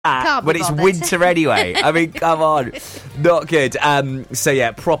But it's winter anyway. I mean, come on. Not good. So,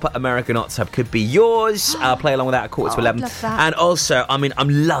 yeah, proper American hot tub could be yours. Play along with that at 11:15. Love that. And also, I mean,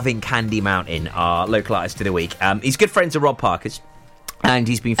 I'm loving Candy Mountain, our local artist of the week. He's good friends of Rob Parker's. And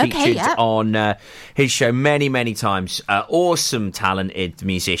he's been featured on his show many, many times. Awesome, talented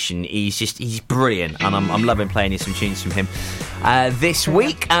musician. He's brilliant, and I'm loving playing you some tunes from him. This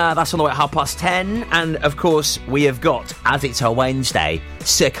week, that's on the way at 10:30. And, of course, we have got, as it's our Wednesday,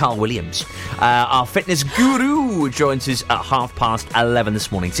 Sir Carl Williams. Our fitness guru joins us at 11:30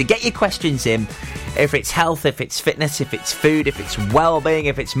 this morning. So get your questions in. If it's health, if it's fitness, if it's food, if it's well-being,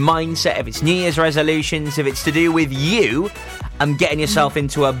 if it's mindset, if it's New Year's resolutions, if it's to do with you and getting yourself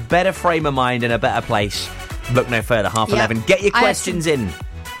into a better frame of mind and a better place, look no further, 11:30. Get your questions in.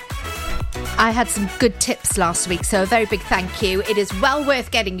 I had some good tips last week, so a very big thank you. It is well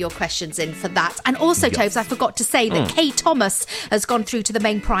worth getting your questions in for that. And also, Tobes, I forgot to say that Kay Thomas has gone through to the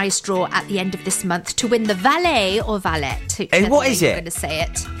main prize draw at the end of this month to win the valet or valet. And what is it? I'm going to say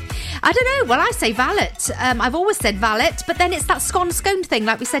it. I don't know. Well, I say valet. I've always said valet, but then it's that scone thing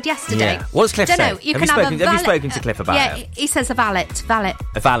like we said yesterday. Yeah. What does Cliff say? Have you spoken to Cliff about it? Yeah, he says a valet. A valet.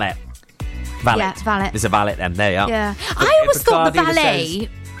 Valet. Yeah, valet. There's a valet then. There you are. Yeah. I always thought the valet...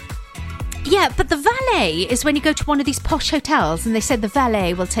 Yeah, but the valet is when you go to one of these posh hotels and they said the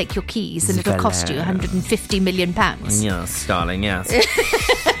valet will take your keys and it'll cost you £150 million. Yes, darling, yes.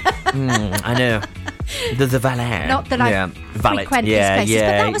 I know. The valet. Not that I frequent these places,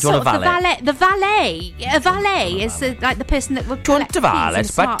 but that was sort of the valet. A valet is like the person that would collect keys. Valet,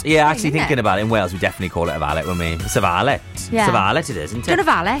 but actually thinking about it, in Wales we definitely call it a valet when we... It's a valet. Yeah. It's a valet, it is, isn't it? It's a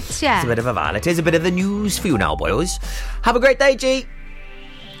valet, yeah. It's a bit of a valet. It's a bit of the news for you now, boys. Have a great day, G.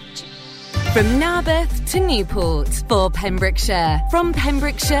 From Narberth to Newport for Pembrokeshire. From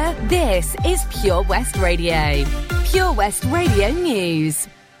Pembrokeshire, this is Pure West Radio. Pure West Radio News.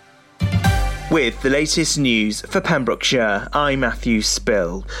 With the latest news for Pembrokeshire, I'm Matthew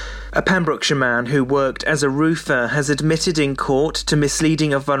Spill. A Pembrokeshire man who worked as a roofer has admitted in court to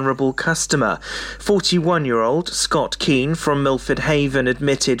misleading a vulnerable customer. 41-year-old Scott Keane from Milford Haven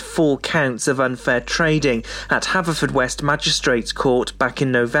admitted 4 counts of unfair trading at Haverfordwest Magistrates Court back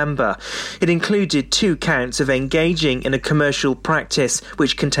in November. It included 2 counts of engaging in a commercial practice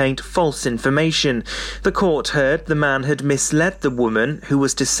which contained false information. The court heard the man had misled the woman, who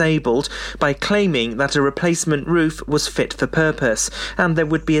was disabled, by claiming that a replacement roof was fit for purpose and there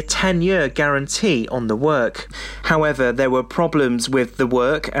would be a 10-year guarantee on the work. However, there were problems with the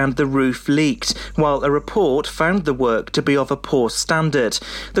work and the roof leaked, while a report found the work to be of a poor standard.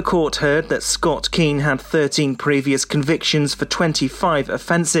 The court heard that Scott Keane had 13 previous convictions for 25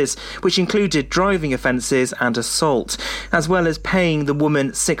 offences, which included driving offences and assault. As well as paying the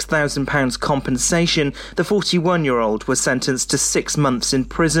woman £6,000 compensation, the 41-year-old was sentenced to 6 months in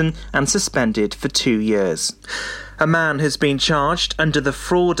prison and suspended for 2 years. A man has been charged under the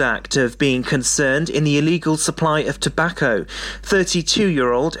Fraud Act of being concerned in the illegal supply of tobacco.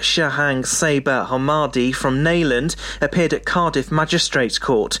 32-year-old Shahang Saber Hamadi from Neyland appeared at Cardiff Magistrates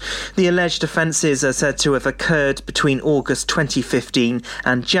Court. The alleged offences are said to have occurred between August 2015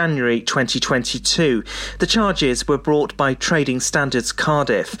 and January 2022. The charges were brought by Trading Standards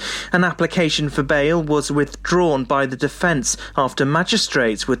Cardiff. An application for bail was withdrawn by the defence after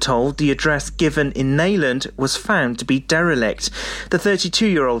magistrates were told the address given in Neyland was found to be derelict. The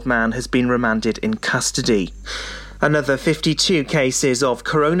 32-year-old man has been remanded in custody. Another 52 cases of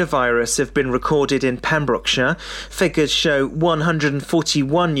coronavirus have been recorded in Pembrokeshire. Figures show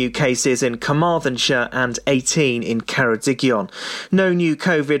 141 new cases in Carmarthenshire and 18 in Ceredigion. No new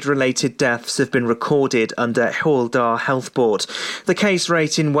COVID-related deaths have been recorded under Hywel Dda Health Board. The case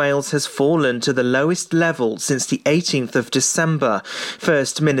rate in Wales has fallen to the lowest level since the 18th of December.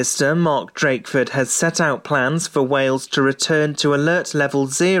 First Minister Mark Drakeford has set out plans for Wales to return to alert level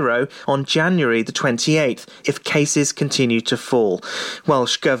 0 on January the 28th if cases continue to fall.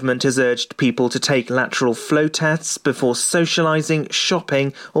 Welsh Government has urged people to take lateral flow tests before socialising,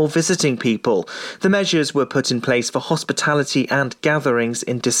 shopping or visiting people. The measures were put in place for hospitality and gatherings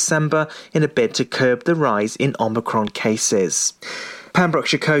in December in a bid to curb the rise in Omicron cases.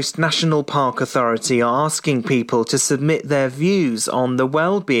 Pembrokeshire Coast National Park Authority are asking people to submit their views on the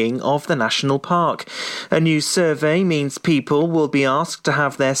well-being of the national park. A new survey means people will be asked to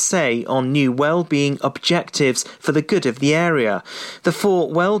have their say on new well-being objectives for the good of the area. The 4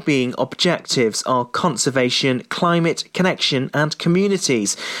 well-being objectives are conservation, climate, connection and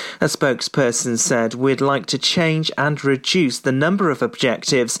communities. A spokesperson said, "We'd like to change and reduce the number of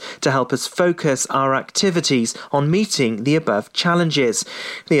objectives to help us focus our activities on meeting the above challenges. challenges.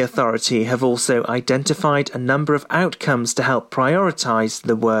 The authority have also identified a number of outcomes to help prioritise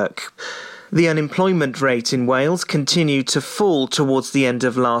the work. The unemployment rate in Wales continued to fall towards the end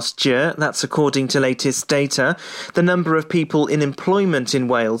of last year. That's according to latest data. The number of people in employment in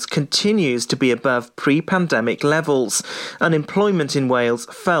Wales continues to be above pre-pandemic levels. Unemployment in Wales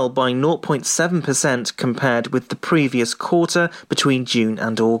fell by 0.7% compared with the previous quarter between June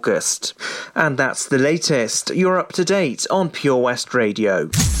and August. And that's the latest. You're up to date on Pure West Radio.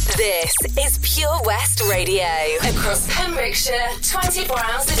 This is Pure West Radio. Across Pembrokeshire, 24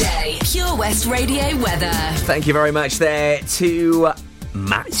 hours a day. Pure West Radio weather. Thank you very much there to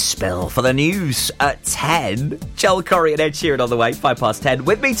Matt Spill for the news at 10. Joel Corey and Ed Sheeran on the way, 10:05.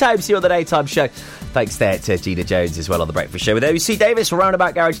 With me, Tobes, here on the daytime show. Thanks there to Gina Jones as well on the breakfast show with OC Davis,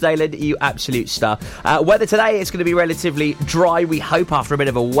 roundabout Garage Dayland, you absolute star. Weather today is going to be relatively dry, we hope, after a bit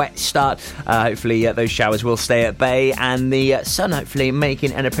of a wet start. Hopefully those showers will stay at bay, and the sun hopefully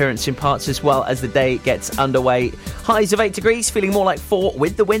making an appearance in parts as well as the day gets underway. Highs of 8 degrees, feeling more like 4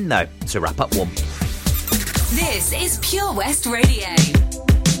 with the wind though, to wrap up warm. This is Pure West Radio.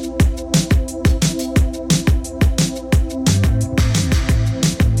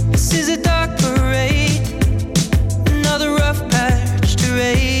 This is a dark parade, another rough patch to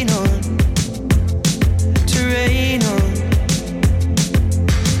rain on, to rain on.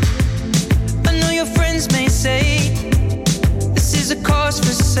 I know your friends may say this is a cause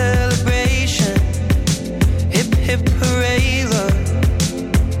for celebration. Hip hip hooray, love.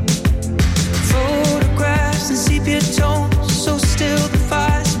 Photographs and sepia tones, so still the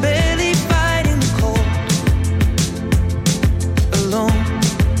fire's barely fighting the cold. Alone.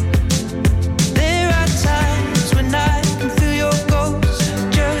 There are times when I can feel your ghost,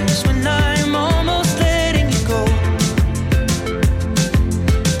 just when I'm almost letting you go.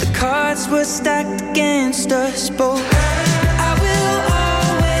 The cards were stacked against us both. I will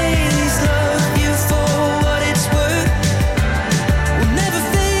always love you for what it's worth. We'll never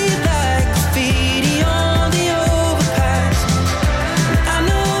fade like graffiti on the overpass. I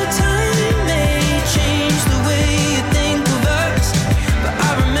know time may change the way you think of us, but I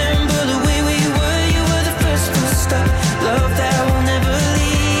remember the way we were. You were the first full stop, love that will never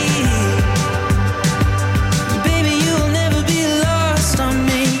leave. Baby, you'll never be lost on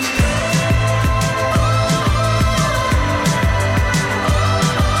me.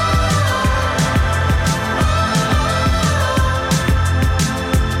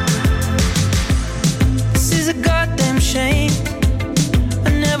 This is a goddamn shame. I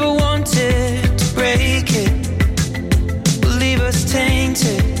never wanted to break it, will leave us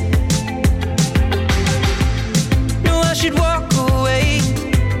tainted. No, I should walk away,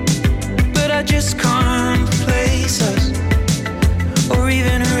 but I just can't replace us, or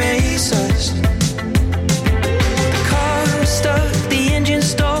even erase us. The car was stuck, the engine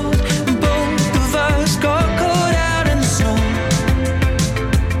stalled, and both of us got caught out in the snow.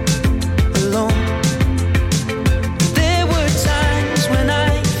 Alone. There were times when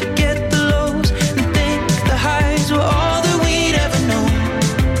I forget the lows and think the highs were all that we'd ever known.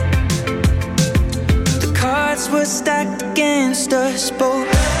 The cards were stacked against us both.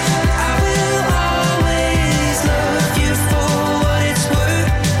 I will always love you for what it's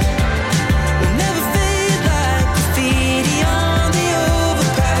worth. We'll never fade like graffiti on the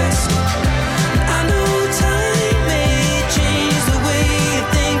overpass. I know time may change the way you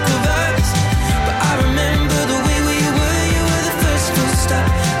think of us, but I remember the way we were. You were the first full stop,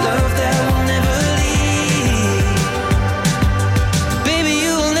 love that will never leave. Baby,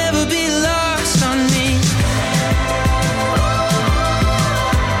 you'll never be lost on me.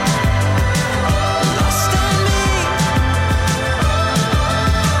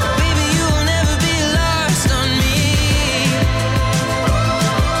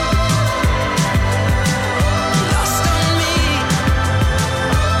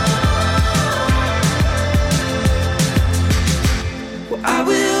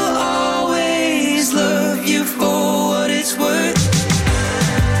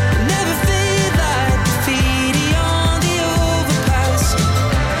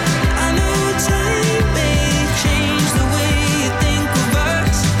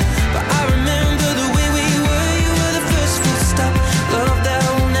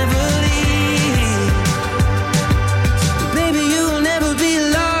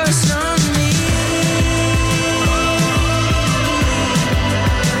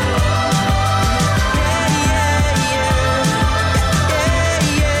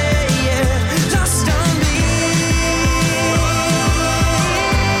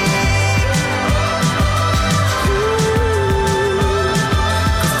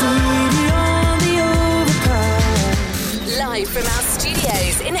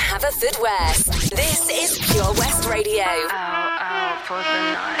 West. This is Pure West Radio. Out for the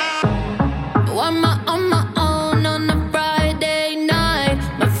night. I'm on my own on a Friday night.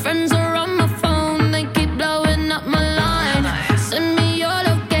 My friends are on my phone, they keep blowing up my line. Send me your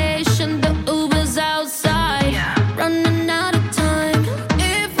location, the Uber's outside. Running out of time.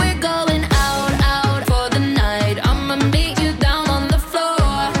 If we're going out for the night, I'ma meet you down on the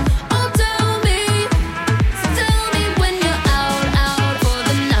floor. Oh, tell me when you're out for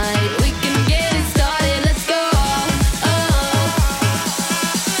the night. We can get it started, let's go.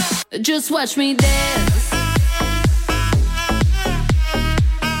 Just watch me dance.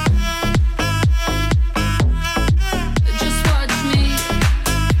 Just watch me.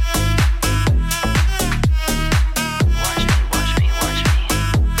 Watch me.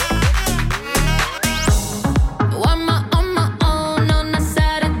 I'm on my own on a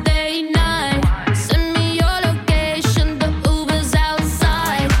Saturday night. Send me your location, the Uber's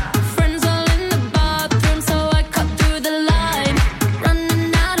outside. Friends all in the bathroom, so I cut through the line.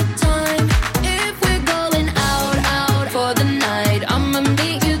 Running out of time. If we're going out for the night, I'ma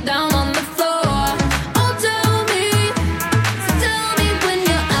meet you down on the floor. Oh, tell me when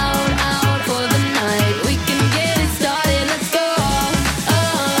you're out for the night. We can get it started, let's go.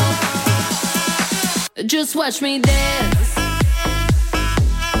 Just watch me dance.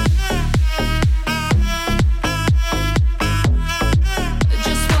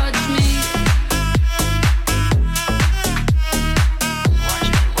 Just watch me.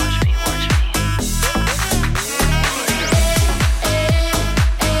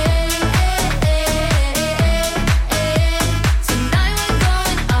 Tonight we're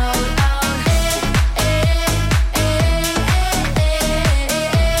going out.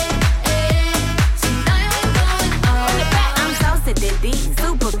 Tonight we're going out. I'm so sedity,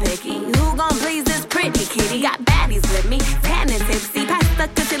 super picky. Who gon' please this pretty kitty? Got baddies with me, tan and tipsy. Pass the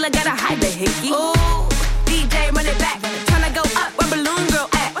concealer, gotta hide the hickey. Ooh, DJ run it back. Tryna go up where Balloon Girl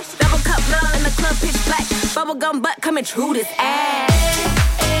at. Double cup love in the club, pitch black. Bubblegum butt coming true this ass.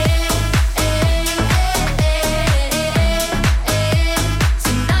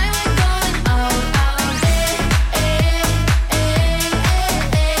 Tonight we're going out.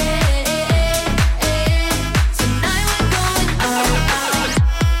 Tonight we're going out.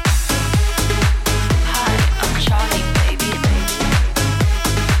 Hi, I'm Charlie, baby.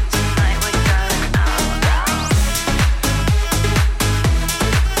 Tonight we're going out.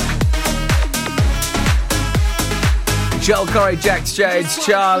 Joel Corey, Jax Jones,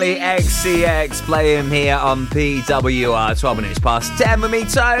 Charlie XCX, play him here on PWR. 12 minutes past 10 with me,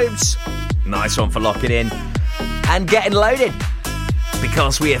 Tobes. Nice one for locking in and getting loaded,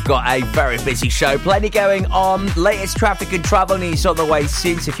 because we have got a very busy show. Plenty going on. Latest traffic and travel news on the way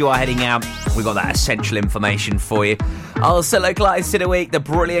soon. So if you are heading out, we've got that essential information for you. Also, localised to the week, the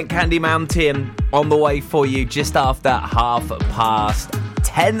brilliant Candy Mountain on the way for you just after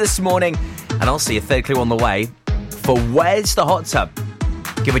 10:30 this morning. And also your third clue on the way for Where's the Hot Tub?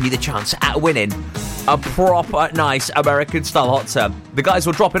 Giving you the chance at winning a proper nice American-style hot tub. The guys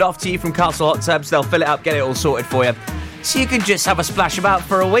will drop it off to you from Castle Hot Tubs. They'll fill it up, get it all sorted for you, so you can just have a splash about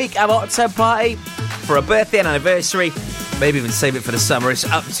for a week, have a hot tub party for a birthday and anniversary, maybe even save it for the summer. It's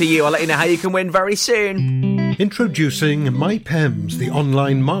up to you. I'll let you know how you can win very soon. Introducing MyPems, the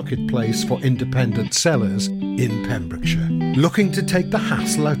online marketplace for independent sellers in Pembrokeshire. Looking to take the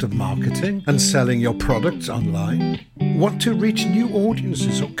hassle out of marketing and selling your products online? Want to reach new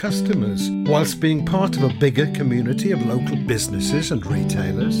audiences or customers whilst being part of a bigger community of local businesses and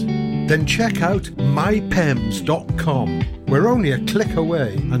retailers? Then check out mypems.com. We're only a click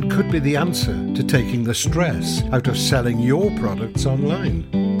away and could be the answer to taking the stress out of selling your products online.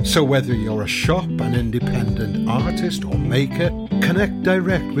 So whether you're a shop, an independent artist or maker, connect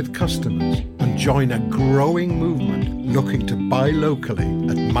direct with customers and join a growing movement looking to buy locally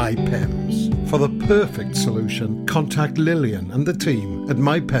at MyPems. For the perfect solution, contact Lillian and the team at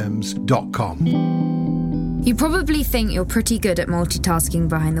mypems.com. You probably think you're pretty good at multitasking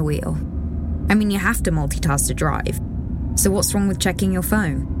behind the wheel. I mean, you have to multitask to drive. So what's wrong with checking your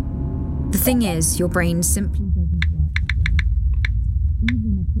phone? The thing is, your brain simply doesn't work that way.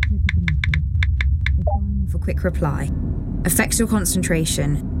 Even a quick look at a message, for quick reply, affects your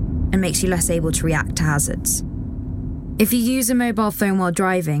concentration and makes you less able to react to hazards. If you use a mobile phone while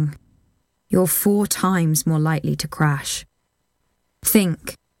driving, you're 4 times more likely to crash.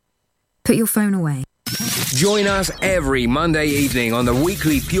 Think. Put your phone away. Join us every Monday evening on the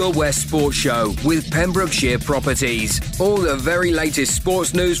weekly Pure West Sports Show with Pembrokeshire Properties. All the very latest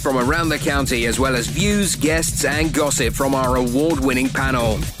sports news from around the county, as well as views, guests and gossip from our award-winning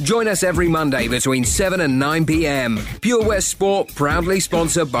panel. Join us every Monday between 7 and 9 p.m. Pure West Sport, proudly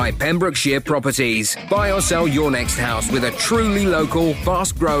sponsored by Pembrokeshire Properties. Buy or sell your next house with a truly local,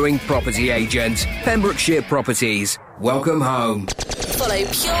 fast-growing property agent. Pembrokeshire Properties. Welcome home. Follow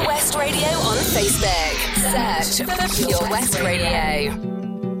Pure West Radio on Facebook. Search for Pure West Radio.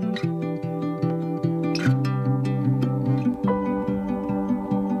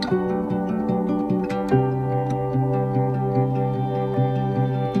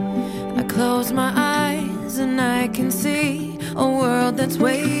 I close my eyes and I can see a world that's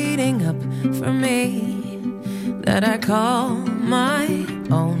waiting up for me, that I call my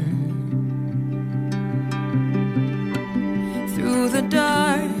own. Through the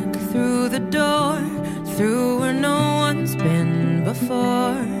dark, through the door, through where no one's been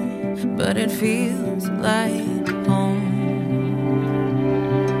before, but it feels like home.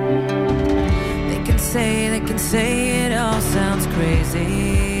 They can say it all sounds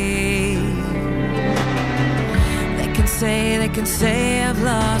crazy. They can say I've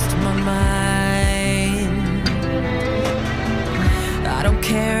lost my mind. I don't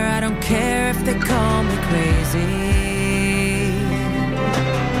care if they call me crazy.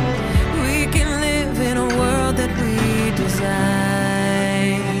 In a world that we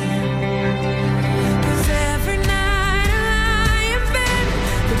design. 'Cause every night I lie in bed,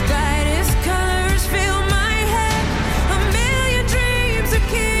 the brightest colors fill my head. A million dreams are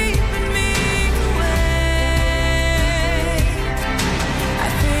keeping me awake. I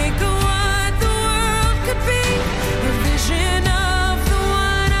think of what the world could be, a vision of the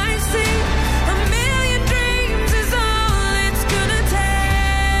one I see. A million dreams is all it's gonna take.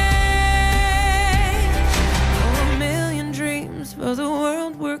 For the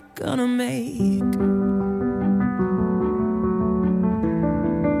world we're gonna make.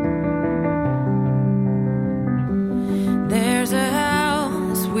 There's a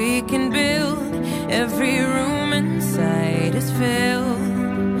house we can build. Every room inside is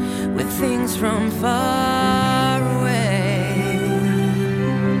filled with things from far away.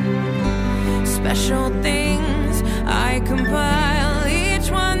 Special things I compile, each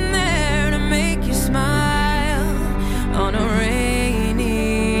one there to make you smile on a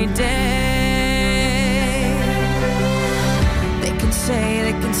rainy day. They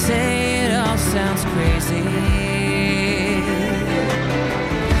can say it all sounds crazy.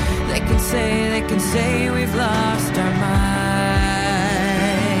 They can say we've lost our minds.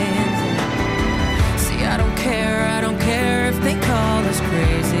 See, I don't care if they call us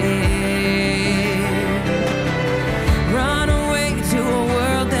crazy. Run away to a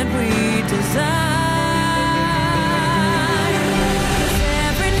world that we desire.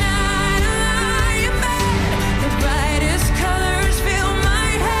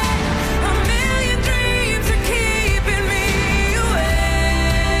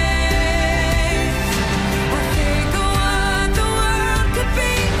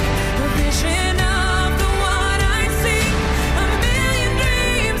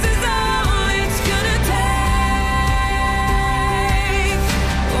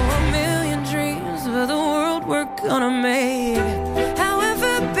 Gonna make,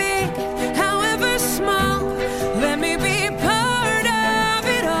 however big, however small, let me be part of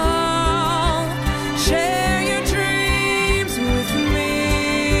it all. Share your dreams with me.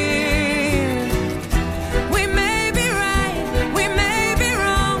 We may be right, we may be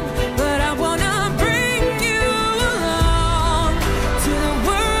wrong, but I wanna bring you along to the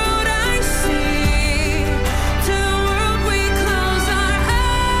world I see, to the world we close our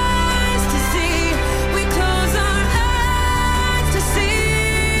eyes to see. We close our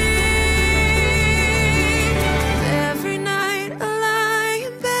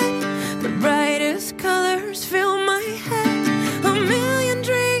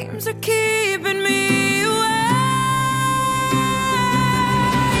keeping me away.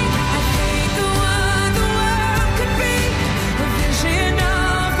 I think of what the world could be, a vision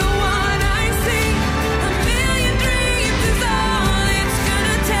of the one I see. A million dreams is all it's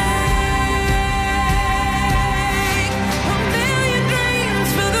gonna take. A million dreams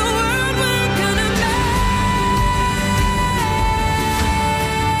for the world we're gonna make.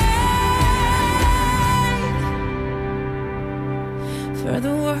 For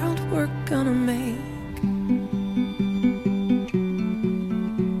the world we're gonna make.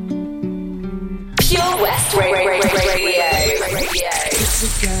 Pure West Radio. It's a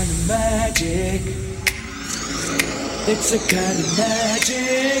kind of magic. It's a kind of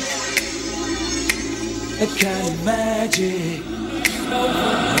magic. a kind of magic.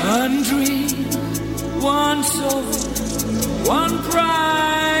 One dream, one soul, one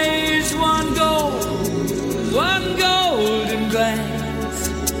prize, one golden glance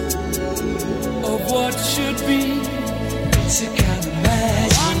of what should be. It's a kind of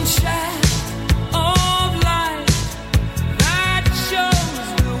magic. One shaft of light that shows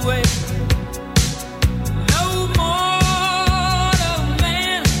the way. No mortal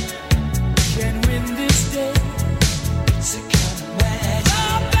man can win this day. It's a kind of magic. The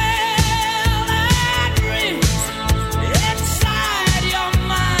bell that rings inside your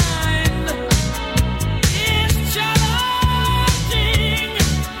mind is challenging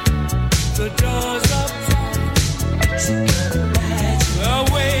the doors of time. It's a kind of magic. The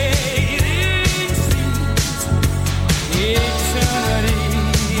waiting seems eternity.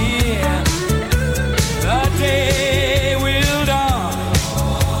 The day will dawn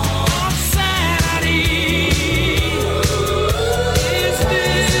on Saturday. Is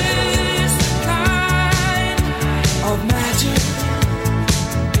this kind of magic?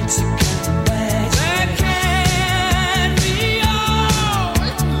 It's a kind of magic. There can be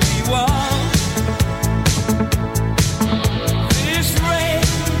only one. This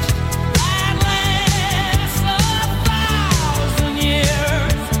rage that lasts 1,000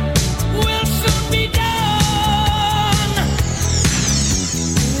 years will soon be done.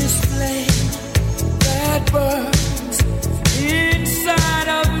 This flame that burns inside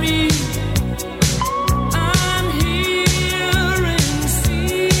of me, I'm hearing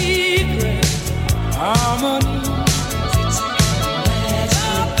secret harmonies. It's a kind of magic.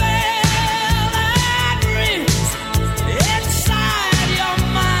 The bell that rings inside your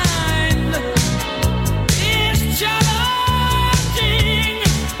mind is challenging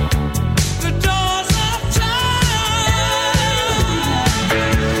the doors of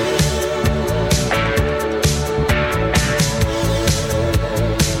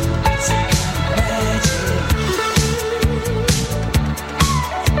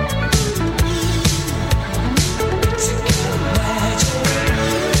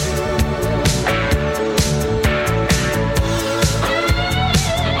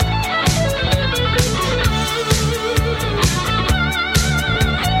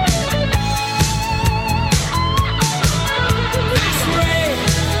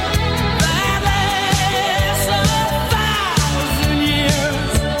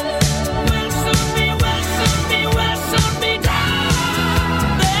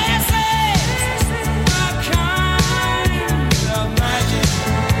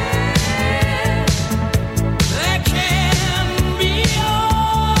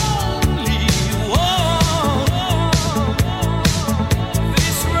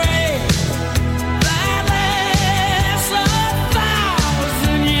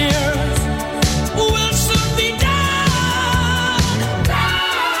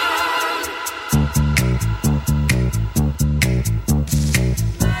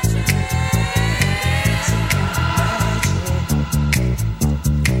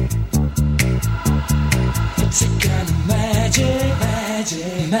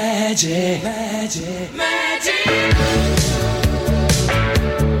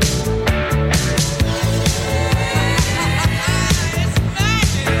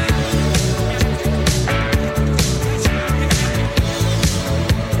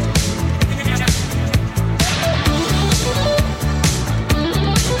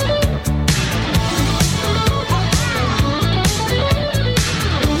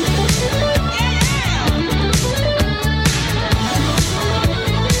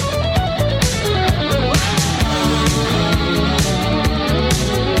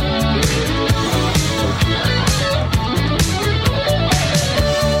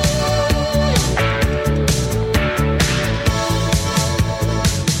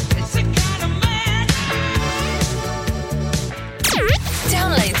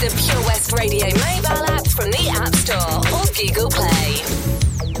Radio mobile app from the App Store or Google Play.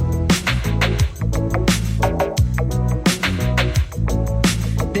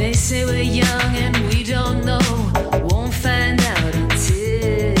 They say we're young and we don't know. Won't find out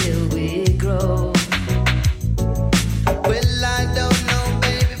until we grow. Well, I don't know,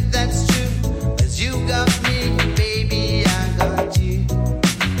 baby, if that's true. 'Cause you got me, baby, I got you.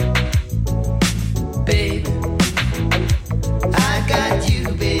 Babe, I got you,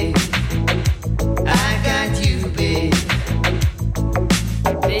 babe. I got you, babe.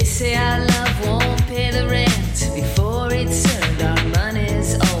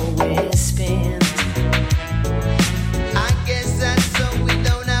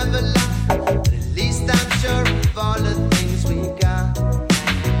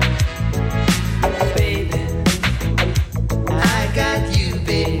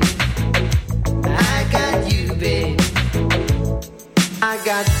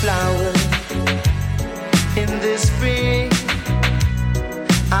 like flowers in the spring.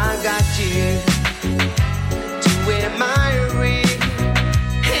 I got you to wear my ring.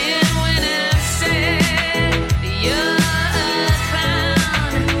 And when I said you're a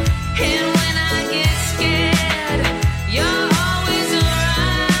clown, and when I get scared, you're always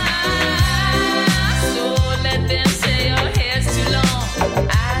around. So let them say your hair's too long.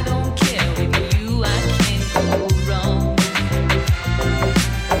 I don't care, with you I can't go wrong.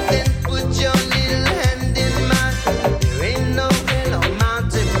 Then put your little hand in mine. There ain't no hill or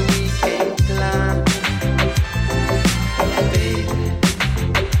mountain we can't climb. Baby,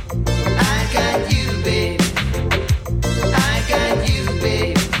 I got you, baby. I got you,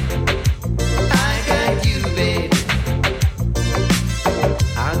 baby. I got you, baby.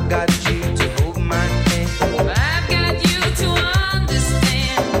 I got you to hold my hand. I've got you to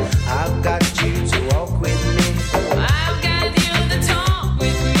understand. I've got you to walk with me. I've got you to talk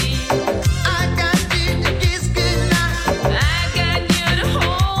with me. I got you to kiss goodnight. I've got you to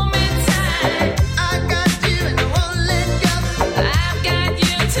hold me tight. I got you and I won't let go. I've got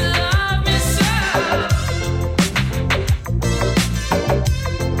you to love me so.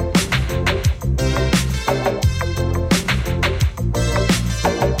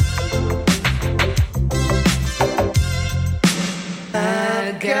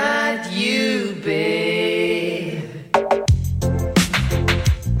 I got you, babe.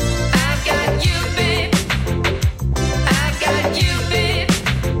 I got you, babe. I got you, babe.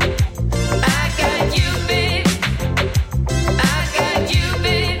 I got you, babe. I got you, babe. I got you,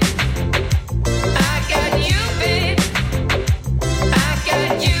 babe. I got you, babe. I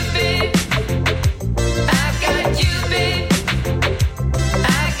got you, babe.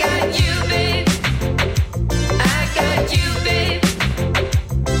 I got you, babe. I got you, babe.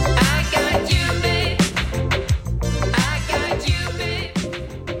 I got you, babe. I got you, babe.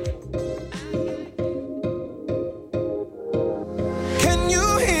 Can you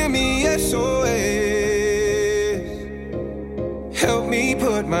hear me? SOS. Help me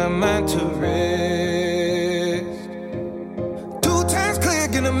put my mind to rest. 2 times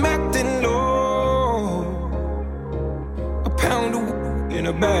click and I'm acting low. A pound of in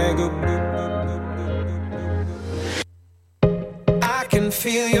a bag of. I can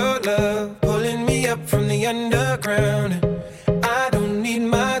feel your love pulling me up from the underground. I don't need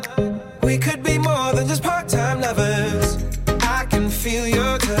much. We could be more than just part-time lovers. I can feel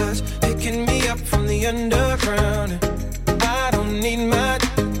your touch picking me up from the underground. I don't need much.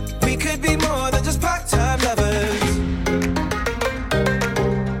 We could be more than just part-time lovers.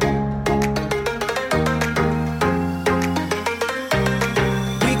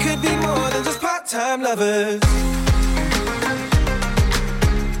 We could be more than just part-time lovers.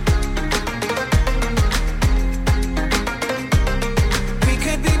 We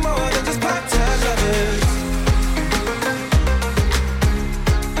could be more than just part-time lovers.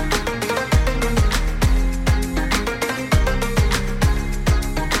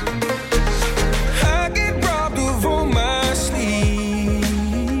 I get robbed of all my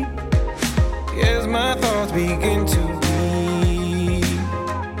sleep as my thoughts begin to leave.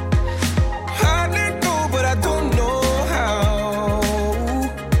 I let go, but I don't know how.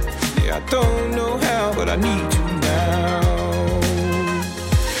 Yeah, I don't know how, but I need you now.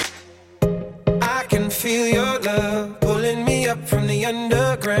 I can feel your love pulling me up from the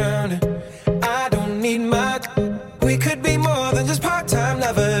underground. I don't need much. We could be more than just part-time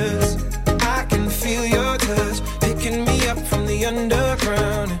lovers. I can feel your touch picking me up from the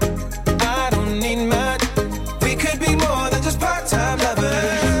underground. I don't need much. We could be more than just part-time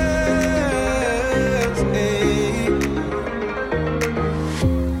lovers. Hey.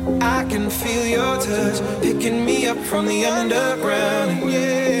 I can feel your touch picking me up from the underground.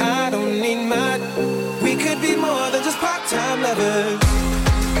 Yeah, I don't need much. We could be more than just part-time lovers.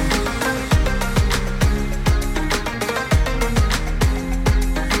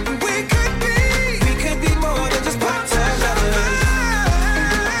 We could be more than just part-time lovers.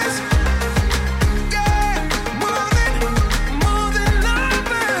 Yeah, more than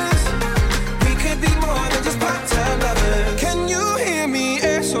lovers. We could be more than just part-time lovers. Can you hear me?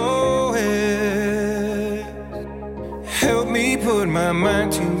 SOS. Help me put my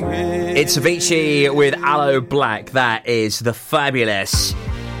mind to rest. It's Avicii with Aloe Black. That is the fabulous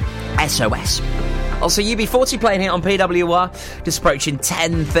SOS. Also, UB40 playing here on PWR. Just approaching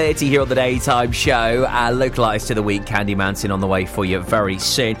 10:30 here on the daytime show. Local artist of the week, Candy Mountain, on the way for you very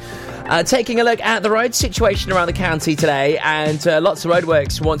soon. Taking a look at the road situation around the county today, and lots of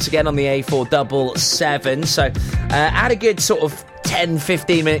roadworks once again on the A477. So, had a good sort of 10,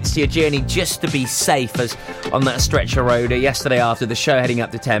 15 minutes to your journey just to be safe as on that stretch of road yesterday after the show heading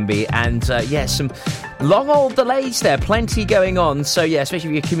up to Tenby. And some long old delays there, plenty going on. So yeah,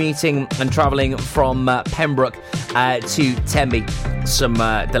 especially if you're commuting and travelling from Pembroke to Tenby, some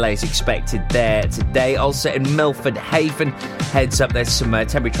delays expected there today. Also in Milford Haven, heads up, there's some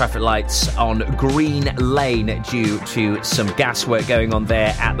temporary traffic lights on Green Lane due to some gas work going on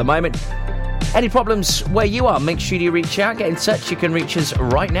there at the moment. Any problems where you are, make sure you reach out, get in touch. You can reach us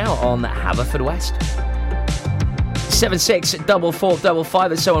right now on Haverfordwest.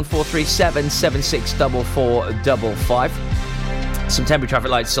 764455, that's 01437 764455. Some temporary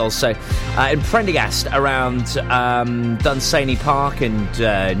traffic lights also in Prendergast around Dunsany Park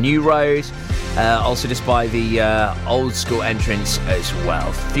and New Road. Also just by the old school entrance as well.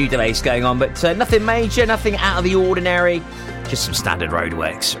 A few delays going on, but nothing major, nothing out of the ordinary. Just some standard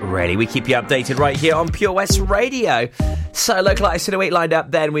roadworks, really. We keep you updated right here on Pure West Radio. So, local artist of the week lined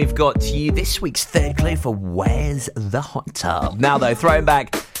up then. We've got you this week's third clue for Where's the Hot Tub? Now, though, throwing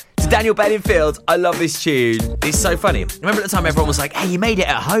back to Daniel Bedingfield. I love this tune. It's so funny. Remember at the time everyone was like, hey, you made it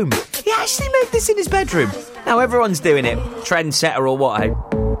at home. He actually made this in his bedroom. Now everyone's doing it. Trendsetter or what, hey?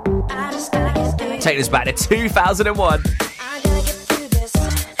 Taking us back to 2001.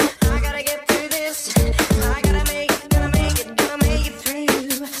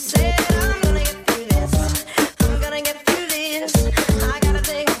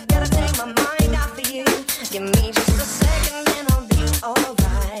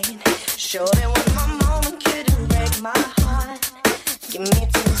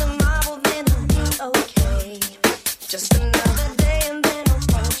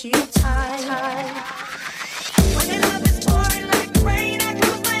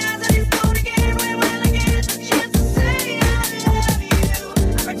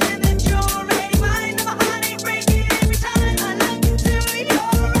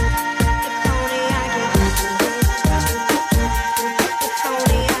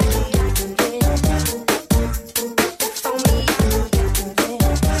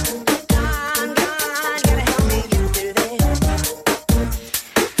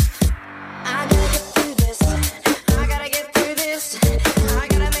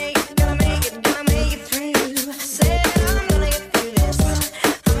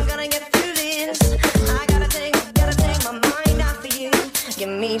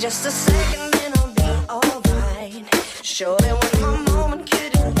 Just a second and I'll be alright. Sure that one more moment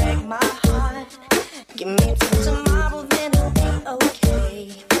couldn't break my heart. Give me till tomorrow, then I'll be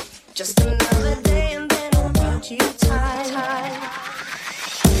okay. Just another day and then I'll hold you tight.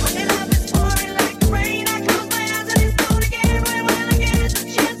 When your love is pouring like rain, I close my eyes and it's gone again. When I get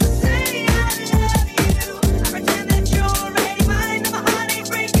the chance to say I love you, I pretend that you're already mine. My heart ain't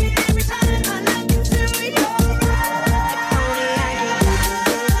breaking every time I look into your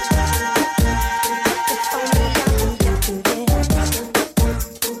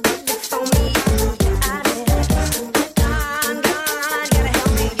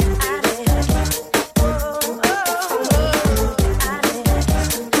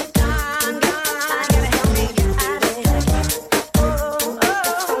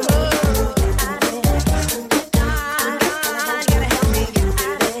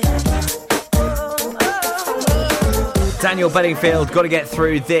Daniel Bedingfield, got to get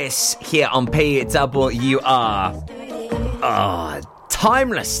through this here on PWR.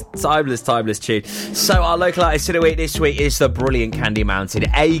 Timeless tune. So our local artist of the week this week is the brilliant Candy Mountain,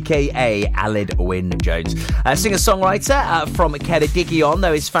 a.k.a. Aled Wyn Jones. Singer-songwriter from Ceredigion,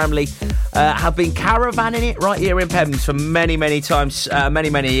 though his family have been caravanning it right here in Pembs for many times,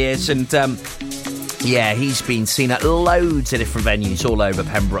 many years. And he's been seen at loads of different venues all over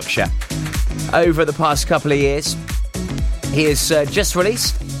Pembrokeshire over the past couple of years. He has just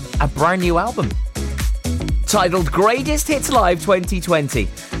released a brand new album titled Greatest Hits Live 2020,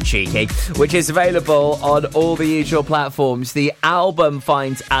 cheeky, which is available on all the usual platforms. The album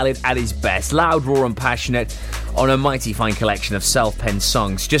finds Aled at his best, loud, raw and passionate, on a mighty fine collection of self-penned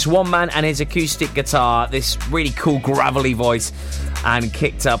songs. Just one man and his acoustic guitar, this really cool gravelly voice, and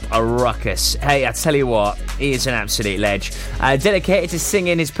kicked up a ruckus. Hey, I tell you what, he is an absolute ledge. Dedicated to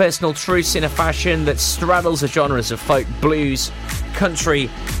singing his personal truths in a fashion that straddles the genres of folk, blues, country,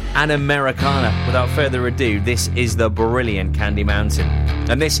 and Americana. Without further ado, this is the brilliant Candy Mountain.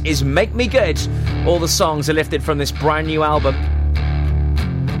 And this is Make Me Good. All the songs are lifted from this brand new album.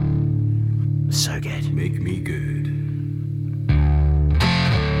 So good. Make me good.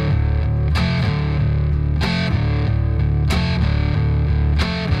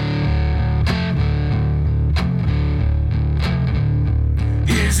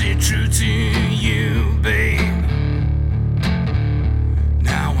 Is it true to you, babe?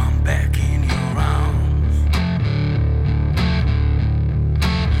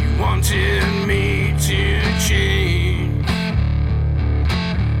 wanted me to change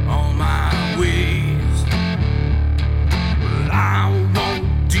all my ways, but I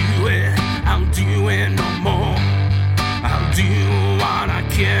won't do it. I'll do it no more. I'll do what I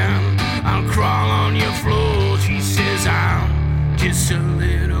can. I'll crawl on your floor. She says I'm just a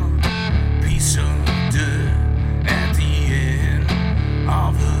little piece of dirt at the end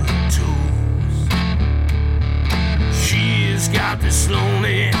of her toes. She's got this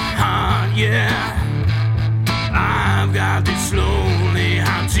lonely heart, yeah. I've got this lonely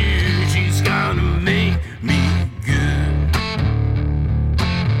heart too. She's gonna make me good.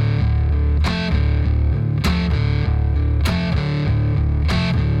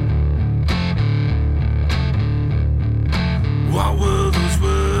 What were those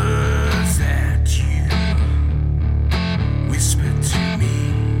words that you whispered to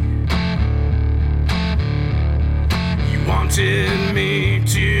me? You wanted me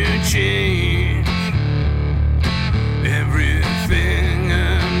to change everything,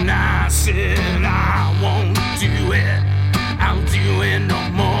 and I said I won't do it. I'll do it no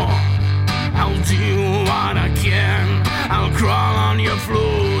more. I'll do what I can. I'll crawl on your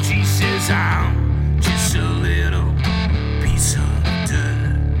floor. She says I'm just a little piece of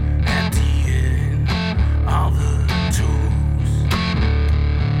dirt at the end of her toes.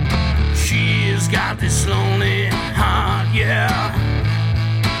 She's got this lonely heart, yeah.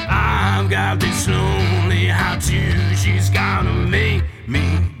 I've got this lonely heart too. She's gonna make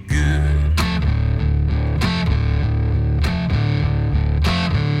me good.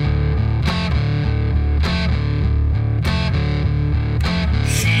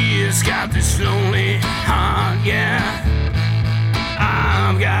 She's got this lonely heart, yeah.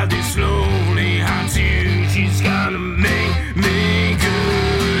 I've got this lonely heart too. She's gonna make me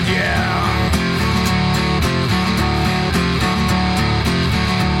good, yeah.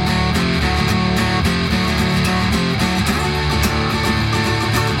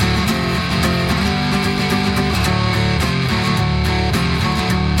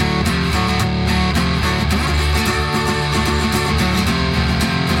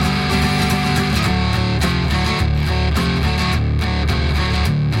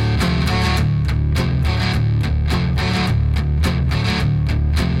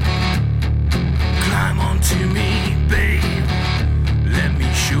 Climb onto me, babe. Let me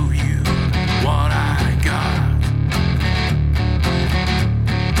show you what I got.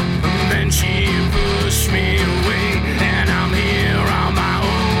 And then she pushed me away, and I'm here on my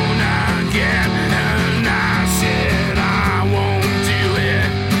own again. And I said I won't do it.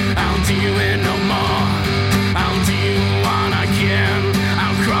 I'll do it no more. I'll do what I can.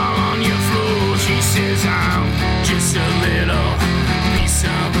 I'll crawl on your floor. She says I'm just a little piece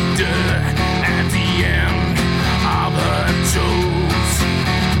of dirt at the end of her toes.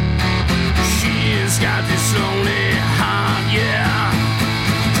 She's got this lonely heart, yeah.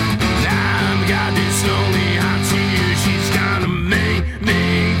 I've got this lonely heart too. She's gonna make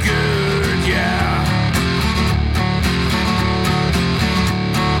me good, yeah.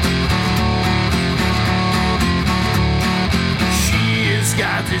 She's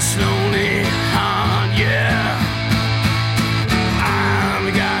got this lonely heart, yeah.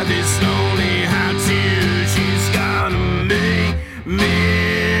 I've got this lonely heart too. She's gonna make me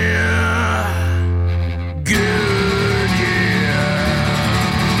good, yeah.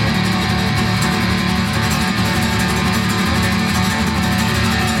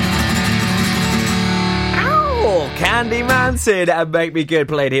 Oh, Candy Manson and Make Me Good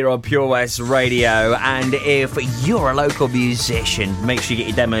played here on Pure West Radio. And if you're a local musician, make sure you get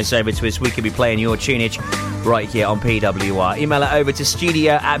your demos over to us. We could be playing your tunage right here on PWR. Email it over to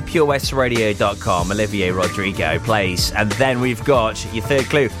studio@purewestradio.com. Olivier Rodrigo plays. And then we've got your third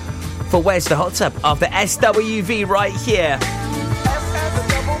clue for Where's the Hot Tub of the SWV right here.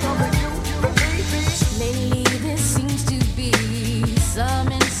 Lately there seems to be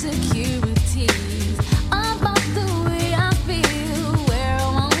some insecurities about the way I feel, where I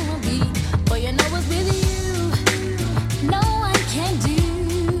wanna be. But you know it's with you, no one can do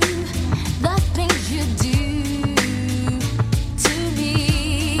the things you do to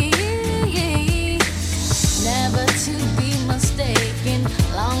me. Never to be mistaken,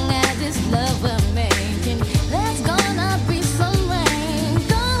 long as it's love we're making, there's gonna be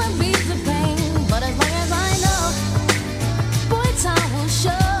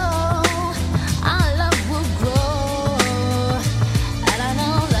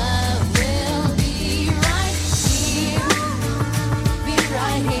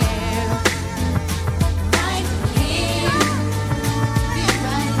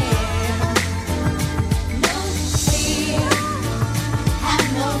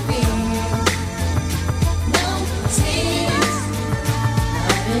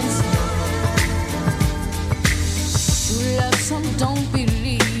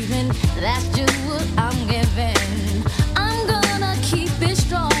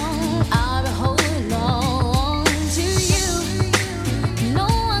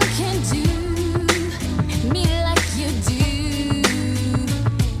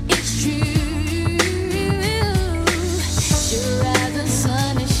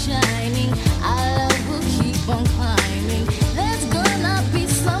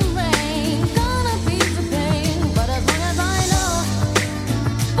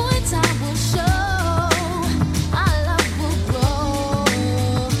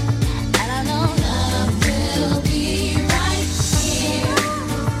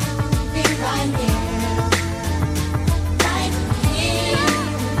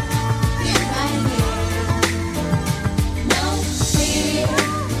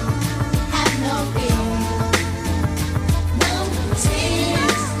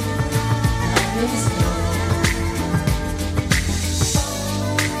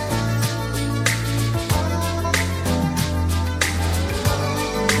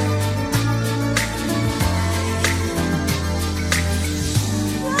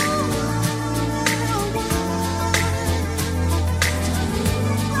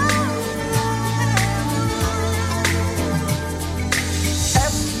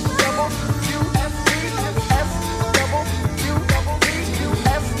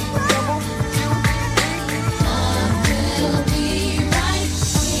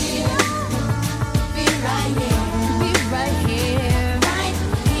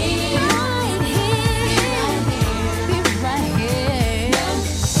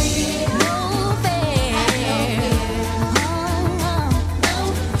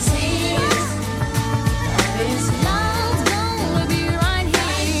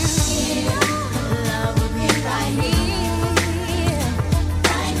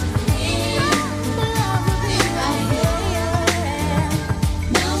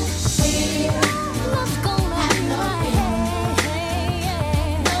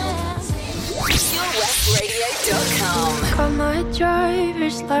PureWest.com. Got my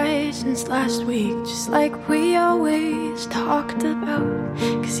driver's license last week, just like we always talked about.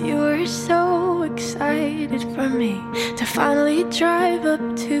 'Cause you were so excited for me to finally drive up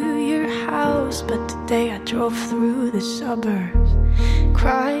to your house. But today I drove through the suburbs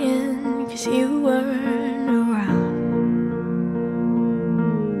crying 'cause you weren't around.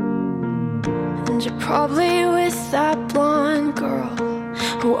 And you're probably with that blonde girl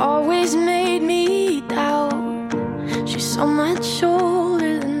who always made me doubt. She's so much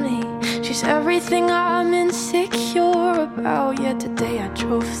older than me. She's everything I'm insecure about. Yet today I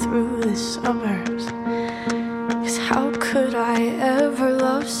drove through the suburbs. 'Cause how could I ever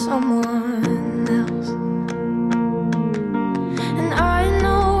love someone else? And I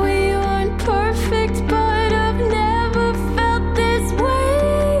know we aren't perfect, but I've never felt this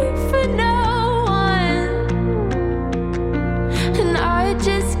way for no one. And I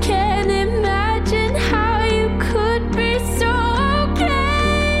just can't imagine how you could be so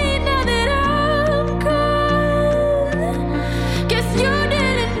okay now that I'm gone. Guess you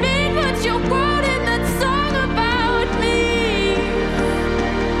didn't mean what you wrote in that song about me.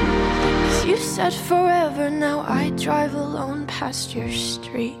 'Cause you said forever, now I drive alone past your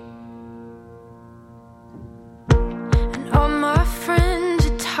street. And all my friends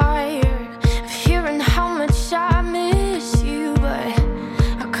are tired of hearing how much I miss you, but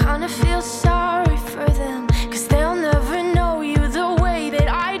I kinda feel sorry for them, 'cause they'll never know you the way that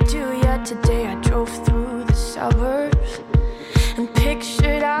I do. Yet today I drove through the suburbs and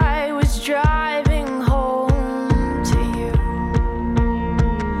pictured I was driving home to you.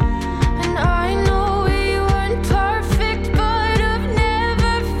 And I know we weren't perfect, but I've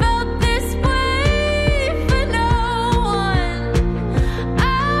never felt this way for no one.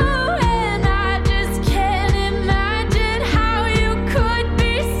 Oh, and I just can't imagine how you could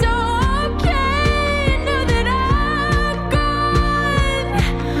be so okay now that I'm gone.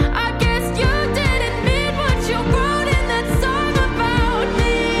 I guess you didn't mean what you wrote in that song about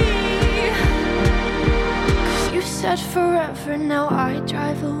me. 'Cause you said forever, now I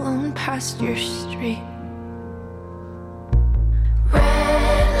drive alone past your street.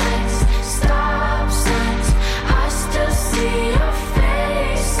 Red lights, stop signs, I still see your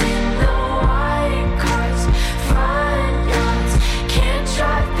face in the white cars, front yards. Can't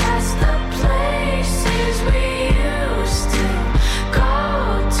drive past the places we used to go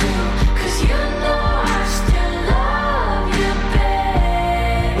to, 'cause you know I still love you,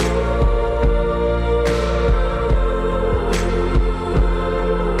 babe.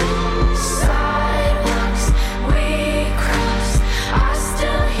 Sidewalks we crossed, I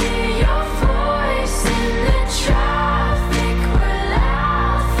still hear your voice in the traffic. We're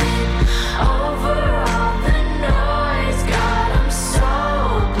laughing over all the noise. God, I'm so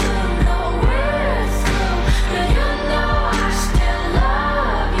blue, no we're through, but you know I still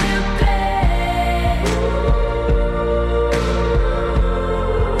love you, babe.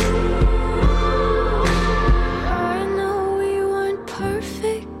 I know we weren't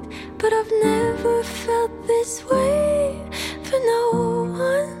perfect, but I've never felt this way for no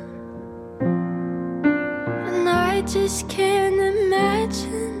one. And I just can't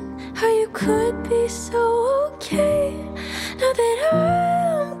imagine how you could be so okay now that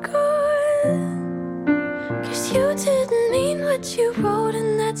I'm gone. 'Cause you didn't mean what you wrote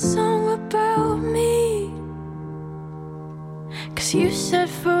in that song about me. 'Cause you said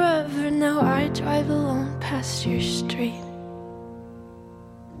forever, now I drive alone past your street.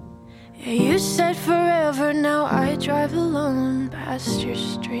 Yeah, you said forever, now I drive alone past your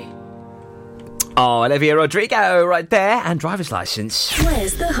street. Oh, Olivia Rodrigo right there, and driver's license.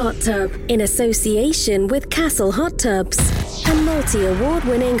 Where's the Hot Tub? In association with Castle Hot Tubs, a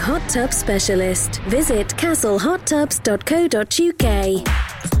multi-award-winning hot tub specialist. Visit castlehottubs.co.uk.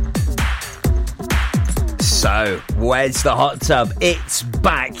 So, where's the hot tub? It's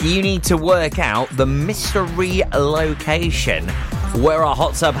back. You need to work out the mystery location where our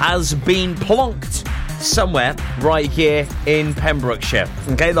hot tub has been plonked somewhere right here in Pembrokeshire.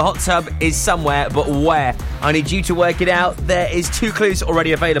 Okay, the hot tub is somewhere, but where? I need you to work it out. There is 2 clues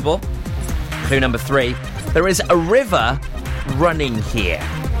already available. Clue number 3. There is a river running here.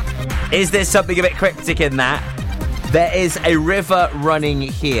 Is there something a bit cryptic in that? There is a river running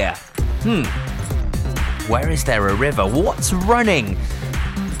here. Where is there a river? What's running?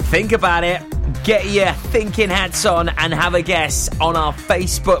 Think about it. Get your thinking hats on and have a guess on our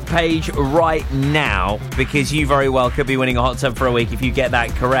Facebook page right now, because you very well could be winning a hot tub for a week if you get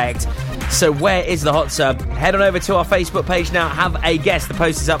that correct. So where is the hot tub? Head on over to our Facebook page now. Have a guess. The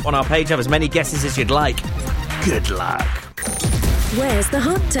post is up on our page. Have as many guesses as you'd like. Good luck. Where's the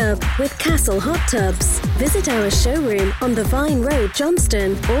Hot Tub with Castle Hot Tubs? Visit our showroom on the Vine Road,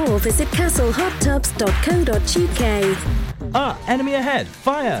 Johnston, or visit castlehottubs.co.uk. Ah, enemy ahead.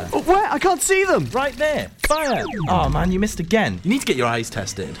 Fire. Oh, where? I can't see them. Right there. Fire. Oh, man, you missed again. You need to get your eyes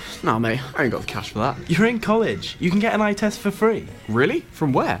tested. Nah, mate, I ain't got the cash for that. You're in college. You can get an eye test for free. Really?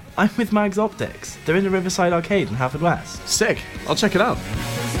 From where? I'm with Mags Optics. They're in the Riverside Arcade in Haverfordwest. Sick. I'll check it out.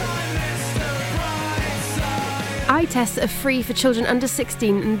 Eye tests are free for children under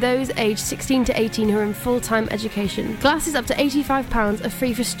 16 and those aged 16 to 18 who are in full-time education. Glasses up to £85 are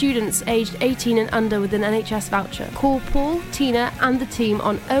free for students aged 18 and under with an NHS voucher. Call Paul, Tina and the team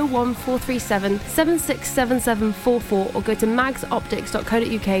on 01437 767744 or go to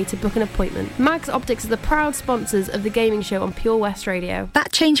magsoptics.co.uk to book an appointment. Mags Optics are the proud sponsors of the gaming show on Pure West Radio.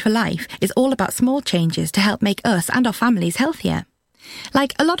 That Change for Life is all about small changes to help make us and our families healthier.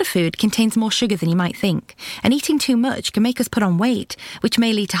 Like, a lot of food contains more sugar than you might think, and eating too much can make us put on weight, which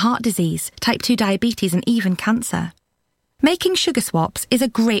may lead to heart disease, type 2 diabetes and even cancer. Making sugar swaps is a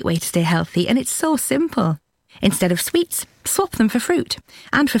great way to stay healthy, and it's so simple. Instead of sweets, swap them for fruit.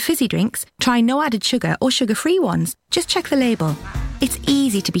 And for fizzy drinks, try no added sugar or sugar-free ones. Just check the label. It's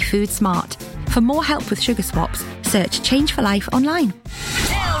easy to be food smart. For more help with sugar swaps, search Change for Life online.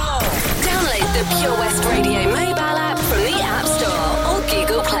 Download the Pure West Radio mobile app from the App Store or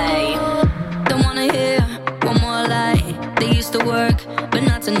Google Play. Don't wanna hear one more lie. They used to work, but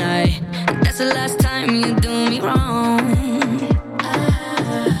not tonight. That's the last time you do me wrong.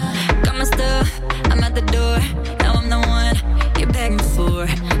 Got my stuff, I'm at the door. Now I'm the one you're begging for.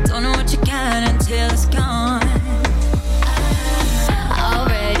 Don't know what you got until it's gone.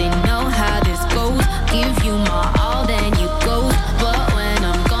 Already know how this goes. Give you my all, then you go. But when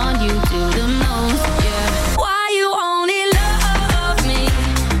I'm gone, you do the most, yeah. Why you only love me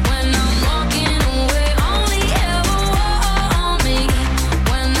when I'm walking away? Only ever want me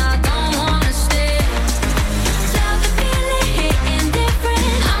when I don't wanna stay. Love the feeling hitting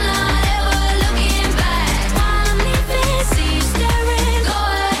different. I'm not ever looking back. While I'm leaving, see you staring. Go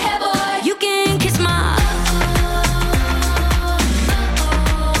ahead, boy, you can kiss my.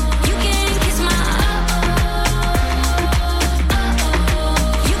 You can kiss my.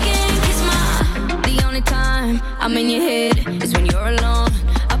 You can kiss my. The only time I'm in your head is when you're alone,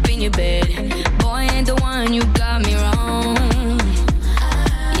 up in your bed. Boy, ain't the one, you got me wrong.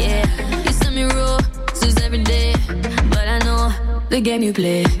 Yeah, you send me roses every day, but I know the game you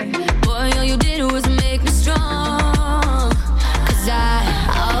play. Boy, all you did was make me strong. 'Cause I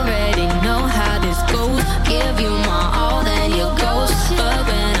already know how this goes. Give you my all, then you ghost. But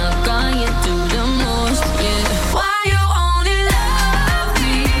when I'm gone, you do the most, yeah. Why you only love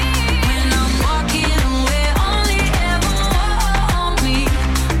me when I'm walking away? Only ever want me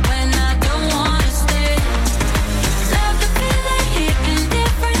when I don't wanna stay. Love the feeling hitting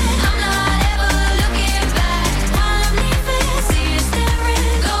different. I'm not ever looking back. While I'm leaving, see you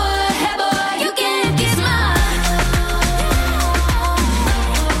staring. Go ahead, boy, you can kiss my.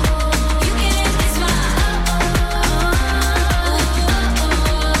 You can kiss my.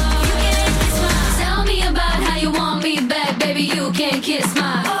 You can kiss my. Tell me about how you want me back, baby. You can kiss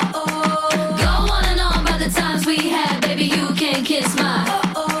my. Go on and on about the times we had, baby. You can kiss my.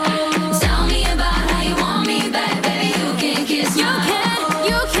 Tell me about how you want me back, baby. You can kiss my.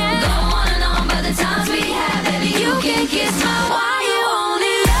 You can. Go on and on about the times we had, baby. You can kiss my. Why you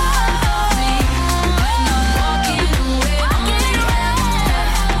only love me when I'm walking away? Only ever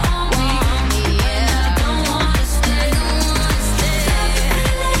want me when I don't wanna stay. Love the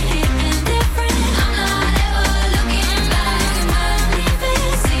feeling hitting different. I'm not ever looking back. When I'm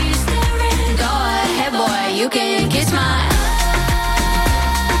leaving, see you staring. Go ahead, boy, you can kiss my.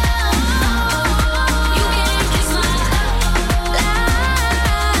 You can kiss my. Yeah,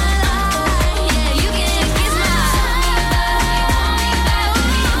 you can kiss my. You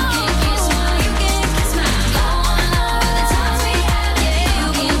can kiss my. You can kiss my. Go on and on about the times we had. Yeah, you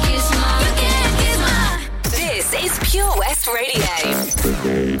can kiss my. You can kiss my. This is Pure West Radio.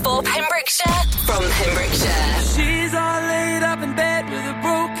 For Pembrokeshire, from Pembrokeshire. She's all laid up in bed with a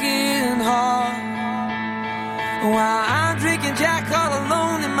broken heart, while I'm drinking Jack all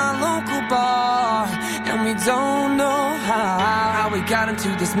alone in my local bar. And we don't know how we got into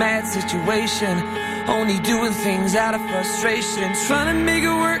this mad situation, only doing things out of frustration, trying to make it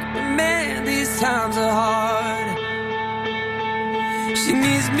work, but man, these times are hard. She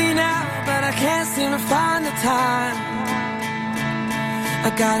needs me now, but I can't seem to find the time. I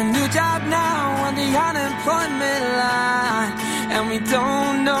got a new job now on the unemployment line, and we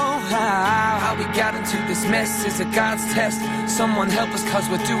don't know how we got into this mess. It's a God's test. Someone help us, 'cause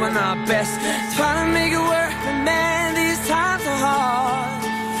we're doing our best, trying to make it work, but man, these times are hard.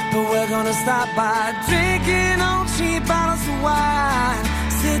 gonna stop by drinking on cheap bottles of wine,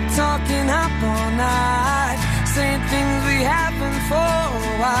 sit talking up all night, saying things we haven't for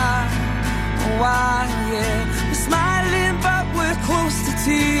a while, yeah. We're smiling but we're close to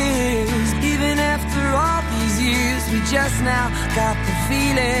tears. Even after all these years, we just now got the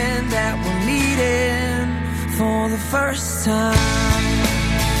feeling that we're meeting for the first time.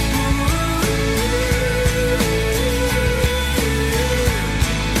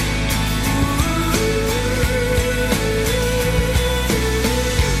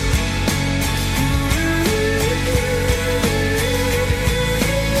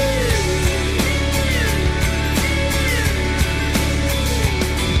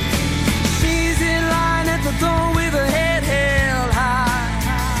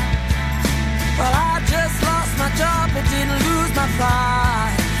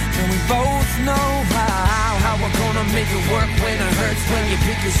 And we both know how we're gonna make it work when it hurts. When you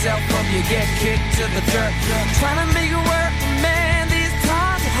pick yourself up, you get kicked to the dirt. Trying to make it work, man, these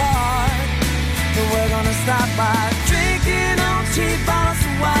times are hard. But we're gonna stop by drinking on cheap bottles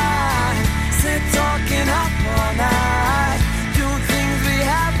of wine, sit talking up all night, doing things we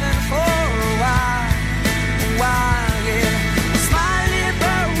haven't for a while, yeah. Smiling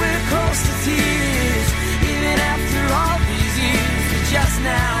but we're close to tears. Even after all these years, we just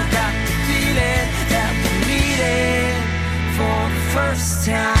now got the feeling that we're meeting for the first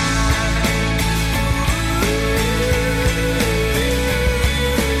time.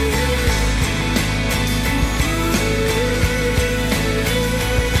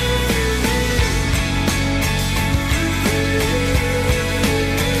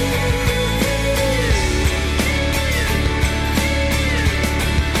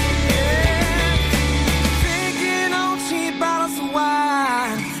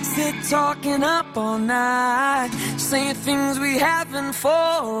 Talking up all night, saying things we haven't for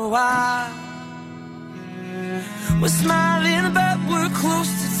a while. We're smiling but we're close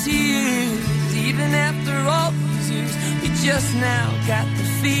to tears. Even after all these years, we just now got the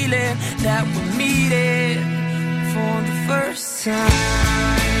feeling that we're meeting for the first time.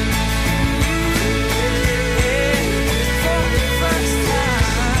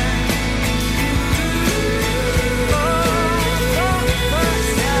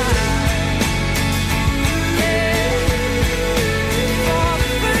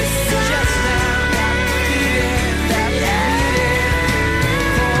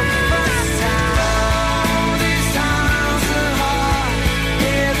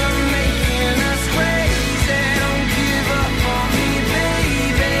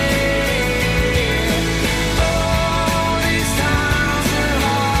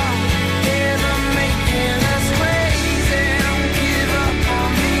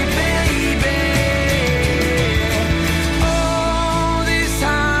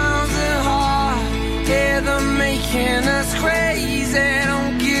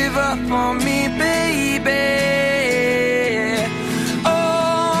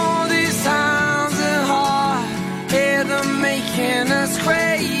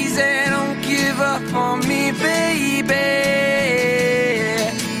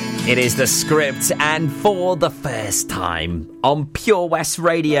 It is The Script, and for the first time on Pure West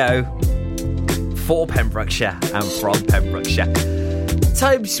Radio, for Pembrokeshire and from Pembrokeshire.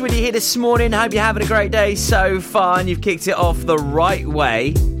 Tobes, when you're here this morning, hope you're having a great day so far and you've kicked it off the right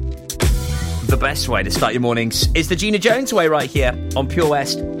way. The best way to start your mornings is the Gina Jones way right here on Pure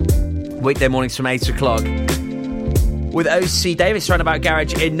West. Weekday mornings from 8 o'clock. With OC Davis, Roundabout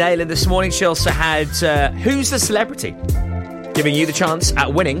Garage in Nayland this morning. She also had Who's the Celebrity? Giving you the chance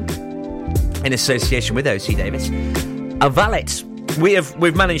at winning, in association with OC Davis, a valet.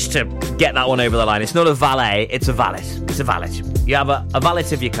 We've managed to get that one over the line. It's not a valet, it's a valet. It's a valet. You have a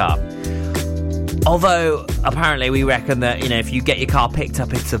valet of your car. Although, apparently, we reckon that, if you get your car picked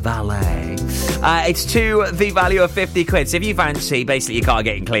up, it's a valet. It's to the value of 50 quid. So if you fancy, basically, your car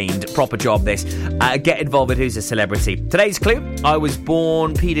getting cleaned, proper job this, get involved with Who's a Celebrity. Today's clue, I was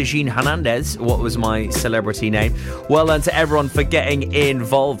born Peter Jean Hernandez. What was my celebrity name? Well done to everyone for getting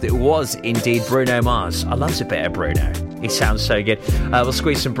involved. It was indeed Bruno Mars. I love a bit of Bruno. He sounds so good. We'll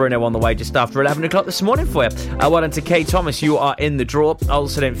squeeze some Bruno on the way just after 11 o'clock this morning for you. Well done to Kay Thomas. You are in the draw.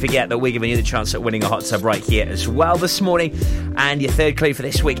 Also, don't forget that we're giving you the chance at winning a hot tub right here as well this morning. And your third clue for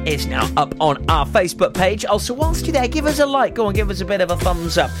this week is now up on our Facebook page. Also, whilst you're there, give us a like. Go on, give us a bit of a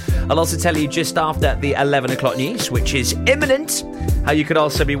thumbs up. I'll also tell you just after the 11 o'clock news, which is imminent, how you could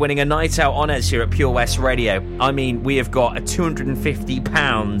also be winning a night out on us here at Pure West Radio. I mean, we have got a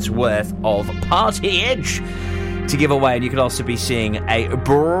 £250 worth of partyage to give away, and you could also be seeing a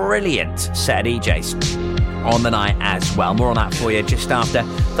brilliant set of DJs. on the night as well. More on that for you just after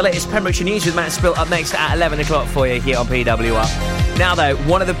the latest Pembrokeshire news with Matt Spill up next at 11 o'clock for you here on PWR. Now, though,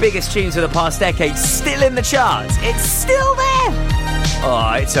 one of the biggest tunes of the past decade still in the charts. It's still there.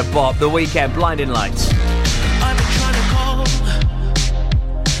 Oh, it's a bop. The Weekend, Blinding Lights. I've been trying to call.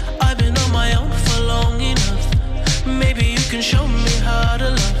 I've been on my own for long enough. Maybe you can show me how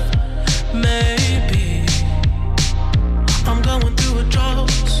to love. Maybe I'm going through a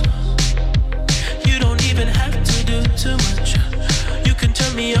drought. You don't even have to do too much. You can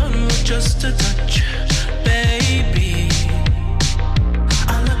turn me on with just a touch.